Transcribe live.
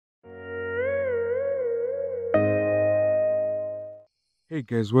Hey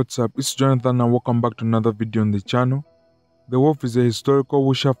guys, what's up? It's Jonathan and welcome back to another video on the channel. The Wolf is a historical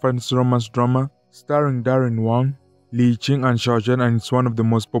wuxia fantasy romance drama starring Darren, Wang, Li Qing and Xiao Zhan, and it's one of the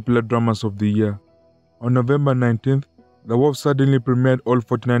most popular dramas of the year. On November 19th, The Wolf suddenly premiered all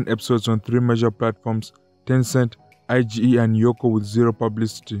 49 episodes on 3 major platforms: Tencent, IGE and Youku, with zero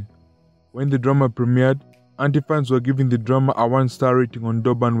publicity. When the drama premiered, anti-fans were giving the drama a 1-star rating on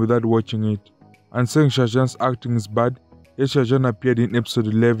Douban without watching it, and saying Xiao Zhan's acting is bad. Yet Xiao Zhan appeared in episode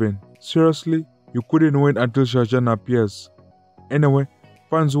 11. Seriously? You couldn't wait until Xiao Zhan appears? Anyway,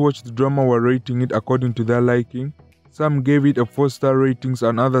 fans who watched the drama were rating it according to their liking. Some gave it a 4-star ratings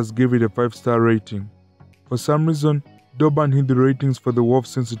and others gave it a 5-star rating. For some reason, Douban hid the ratings for The Wolf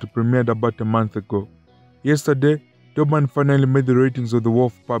since it premiered about a month ago. Yesterday, Douban finally made the ratings of The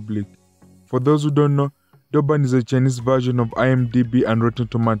Wolf public. For those who don't know, Douban is a Chinese version of IMDb and Rotten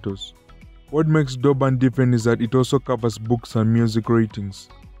Tomatoes. What makes Douban different is that it also covers books and music ratings.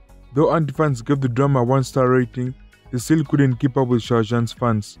 Though anti-fans gave the drama a 1-star rating, they still couldn't keep up with Xiao Zhan's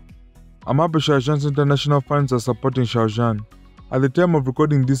fans. I'm happy Xiao Zhan's international fans are supporting Xiao Zhan. At the time of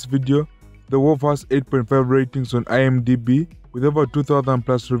recording this video, The Wolf has 8.5 ratings on IMDb with over 2,000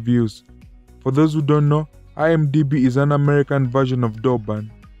 plus reviews. For those who don't know, IMDb is an American version of Douban.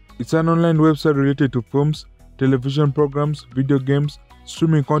 It's an online website related to films, television programs, video games,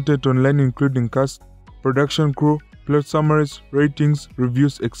 streaming content online including cast, production crew, plot summaries, ratings,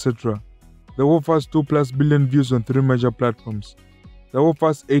 reviews, etc. The Wolf has 2+ billion views on 3 major platforms. The Wolf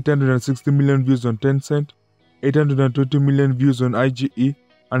has 860 million views on Tencent, 820 million views on IGE,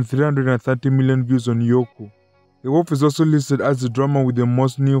 and 330 million views on Youku. The Wolf is also listed as the drama with the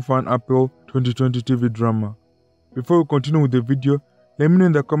most new fan appeal 2020 TV drama. Before we continue with the video, let me know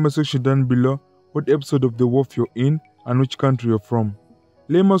in the comment section down below what episode of The Wolf you're in and which country you're from.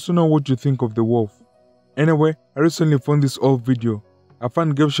 Let me also know what you think of The Wolf. Anyway, I recently found this old video. A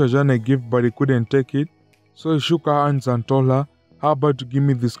fan gave Xiao Zhan a gift but he couldn't take it, so he shook her hands and told her, "How about to give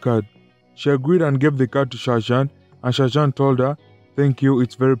me this card?" She agreed and gave the card to Xiao Zhan, and Xiao Zhan told her, "Thank you,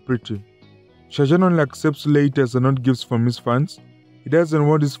 it's very pretty." Xiao Zhan only accepts letters and not gifts from his fans. He doesn't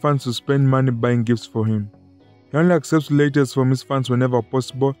want his fans to spend money buying gifts for him. He only accepts letters from his fans whenever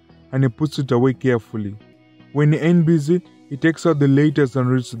possible and he puts it away carefully. When he ain't busy, he takes out the letters and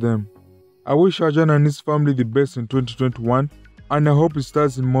reads them. I wish Xiao Zhan and his family the best in 2021 and I hope he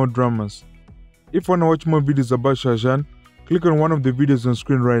stars in more dramas. If you wanna watch more videos about Xiao Zhan, click on one of the videos on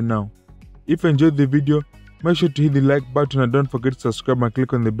screen right now. If you enjoyed the video, make sure to hit the like button and don't forget to subscribe and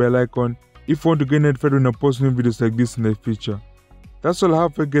click on the bell icon if you want to get notified when I post new videos like this in the future. That's all I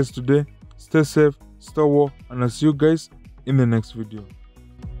have for you guys today. Stay safe, stay warm, and I'll see you guys in the next video.